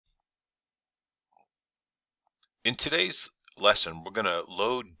In today's lesson, we're going to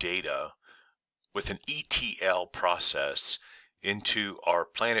load data with an ETL process into our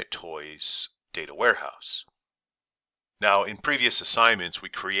Planet Toys data warehouse. Now, in previous assignments, we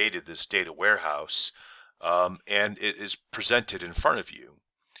created this data warehouse and it is presented in front of you.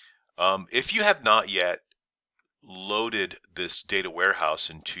 If you have not yet loaded this data warehouse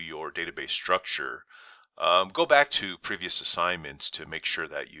into your database structure, go back to previous assignments to make sure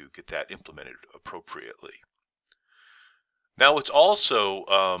that you get that implemented appropriately. Now, what's also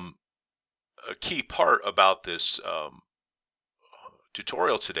a key part about this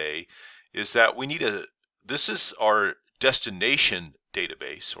tutorial today is that we need this is our destination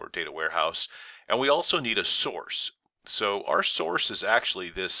database or data warehouse, and we also need a source. So our source is actually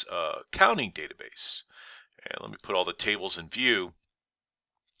this accounting database. And let me put all the tables in view.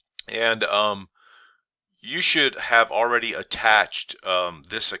 And you should have already attached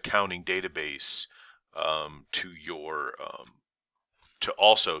this accounting database to your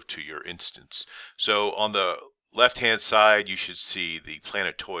to your instance. So on the left-hand side, you should see the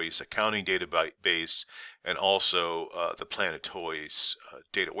Planet Toys accounting database and also the Planet Toys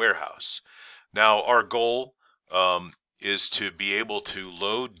data warehouse. Now, our goal is to be able to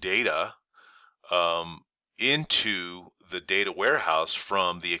load data into the data warehouse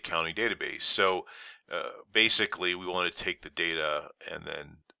from the accounting database. So basically, we want to take the data and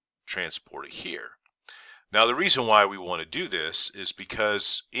then transport it here. Now, the reason why we want to do this is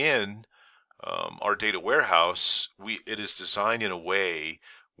because in our data warehouse, it is designed in a way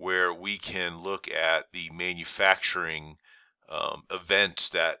where we can look at the manufacturing events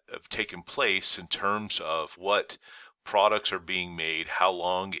that have taken place in terms of what products are being made, how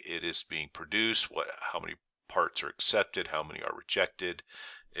long it is being produced, how many parts are accepted, how many are rejected,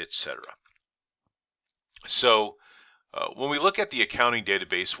 etc. So when we look at the accounting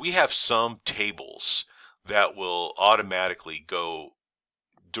database, we have some tables that will automatically go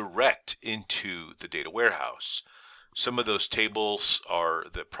direct into the data warehouse. Some of those tables are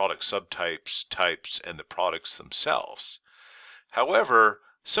the product subtypes, types, and the products themselves. However,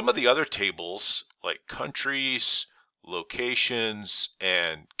 some of the other tables, like countries, locations,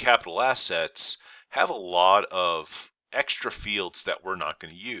 and capital assets, have a lot of extra fields that we're not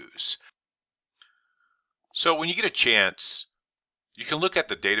going to use. So when you get a chance, you can look at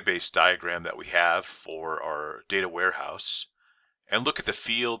the database diagram that we have for our data warehouse and look at the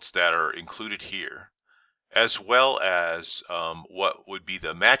fields that are included here, as well as what would be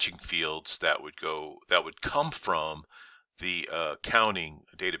the matching fields that would come from the accounting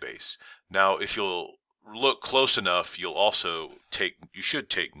database. Now, if you'll look close enough, you should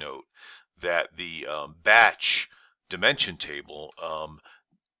take note that the batch dimension table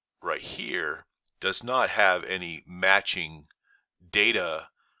right here does not have any matching data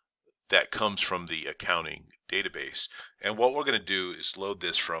that comes from the accounting database. And what we're going to do is load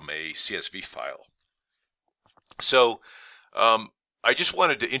this from a CSV file. So I just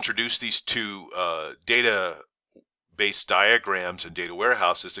wanted to introduce these two database diagrams and data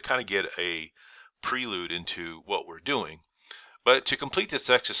warehouses to kind of get a prelude into what we're doing. But to complete this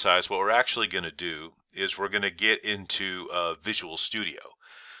exercise, what we're actually going to do is we're going to get into Visual Studio.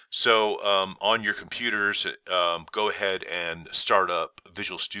 So on your computers, go ahead and start up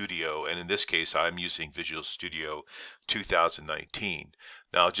Visual Studio, and in this case I'm using Visual Studio 2019.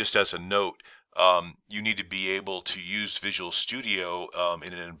 Now, just as a note, you need to be able to use Visual Studio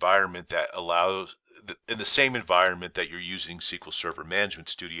in an environment that in the same environment that you're using SQL Server Management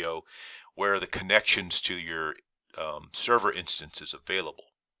Studio, where the connections to your server instance is available.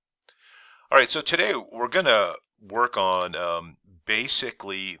 All right, so today we're going to work on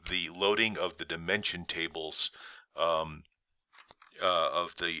basically the loading of the dimension tables of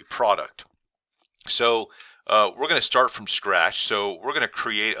the product. So we're going to start from scratch. So we're going to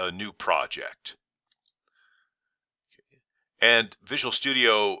create a new project. And Visual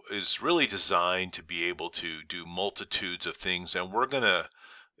Studio is really designed to be able to do multitudes of things, and we're going to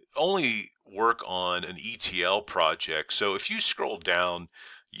only work on an ETL project. So if you scroll down,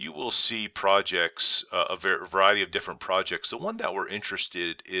 you will see projects, a variety of different projects. The one that we're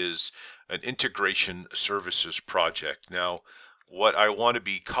interested in is an integration services project. Now, what I want to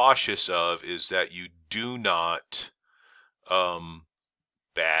be cautious of is that you do not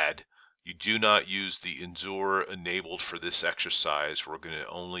you do not use the Inzor enabled for this exercise. We're going to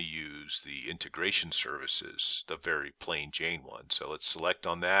only use the integration services, the very plain Jane one. So let's select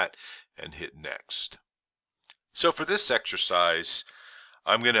on that and hit next. So for this exercise,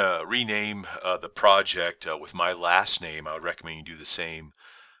 I'm going to rename the project with my last name. I would recommend you do the same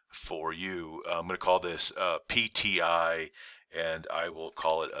for you. I'm going to call this PTI, and I will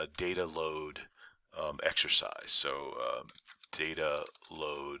call it a data load exercise. So data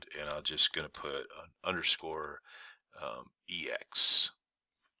load, and I'm just going to put an underscore EX.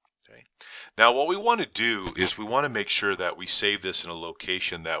 Okay. Now what we want to do is we want to make sure that we save this in a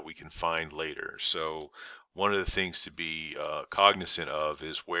location that we can find later. So one of the things to be cognizant of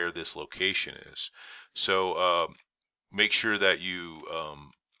is where this location is. So make sure that you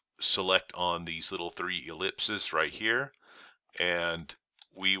select on these little 3 ellipses right here, and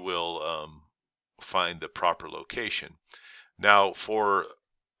we will find the proper location. Now for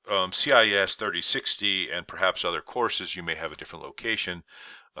CIS3060 and perhaps other courses, you may have a different location,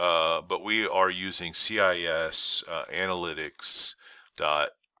 but we are using CIS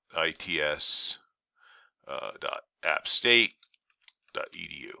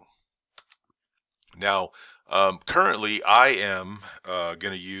analytics.its.appstate.edu. Now, currently I am going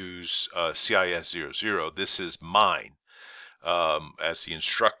to use CIS00. This is mine as the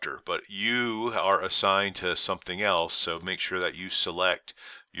instructor, but you are assigned to something else, so make sure that you select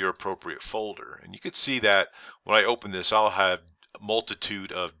your appropriate folder. And you can see that when I open this, I'll have a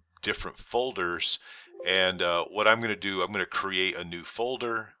multitude of different folders, and what I'm going to do, I'm going to create a new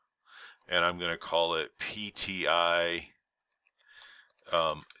folder, and I'm going to call it PTI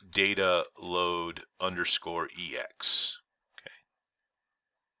data load underscore EX.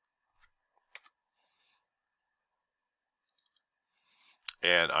 Okay.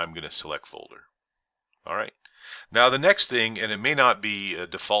 And I'm going to select folder. All right. Now the next thing, and it may not be a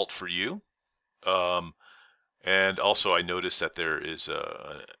default for you, and also I noticed that there is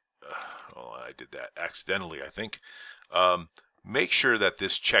oh, I did that accidentally, I think. Make sure that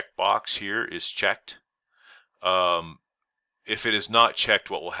this checkbox here is checked. If it is not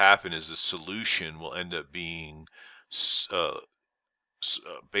checked, what will happen is the solution will end up being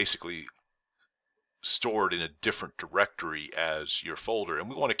basically stored in a different directory as your folder, and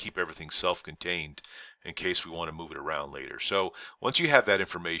we want to keep everything self-contained in case we want to move it around later. So once you have that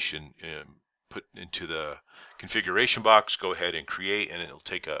information put into the configuration box, go ahead and create, and it'll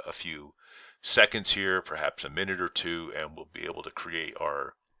take a few seconds here, perhaps a minute or two, and we'll be able to create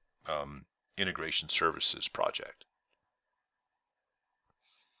our integration services project.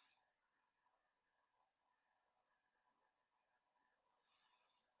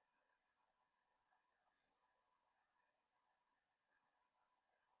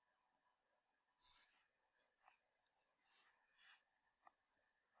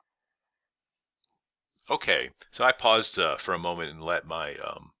 Okay, so I paused for a moment and let my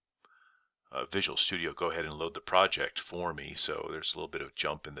Visual Studio go ahead and load the project for me, so there's a little bit of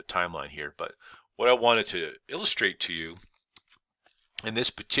jump in the timeline here. But what I wanted to illustrate to you in this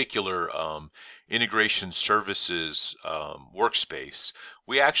particular integration services workspace,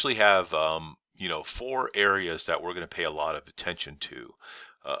 we actually have 4 areas that we're going to pay a lot of attention to.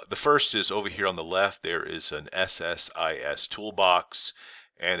 The first is over here on the left. There is an SSIS toolbox,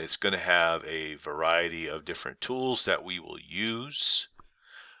 and it's going to have a variety of different tools that we will use.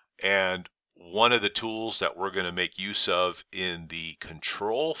 And one of the tools that we're going to make use of in the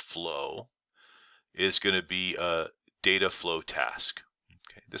control flow is going to be a data flow task.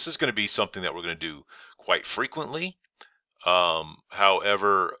 Okay. This is going to be something that we're going to do quite frequently.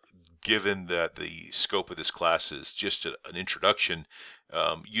 However, given that the scope of this class is just an introduction,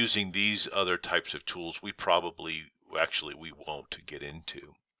 using these other types of tools, we won't get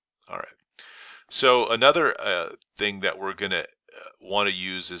into. All right. So another thing that we're going to want to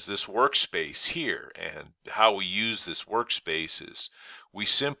use is this workspace here, and how we use this workspace is we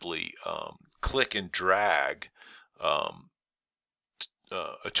simply click and drag a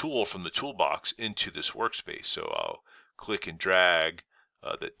tool from the toolbox into this workspace. So I'll click and drag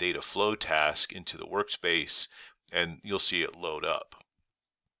the data flow task into the workspace, and you'll see it load up.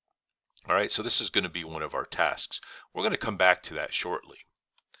 All right, so this is going to be one of our tasks. We're going to come back to that shortly.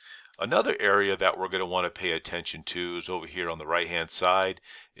 Another area that we're going to want to pay attention to is over here on the right hand side.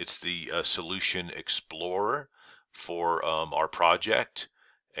 It's the Solution Explorer for our project,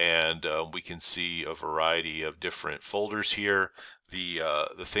 and we can see a variety of different folders here. The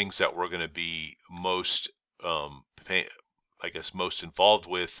things that we're going to be most most involved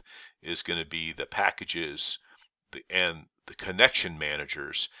with is going to be the packages and the connection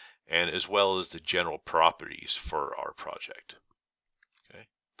managers, and as well as the general properties for our project. Okay.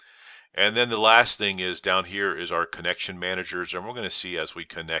 And then the last thing is down here is our connection managers, and we're going to see as we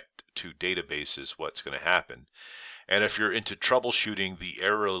connect to databases what's going to happen. And if you're into troubleshooting, the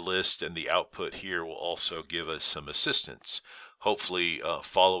error list and the output here will also give us some assistance. Hopefully,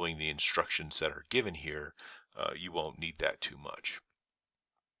 following the instructions that are given here, you won't need that too much.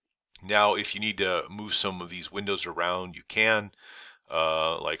 Now, if you need to move some of these windows around, you can.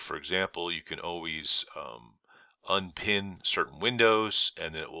 Like for example, you can always unpin certain windows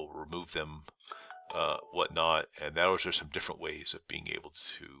and then it will remove them, whatnot. And those are some different ways of being able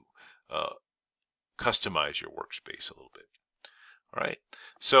to customize your workspace a little bit. All right.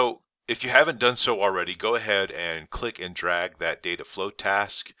 So if you haven't done so already, go ahead and click and drag that data flow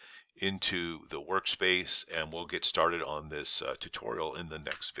task into the workspace, and we'll get started on this tutorial in the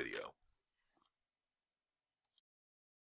next video.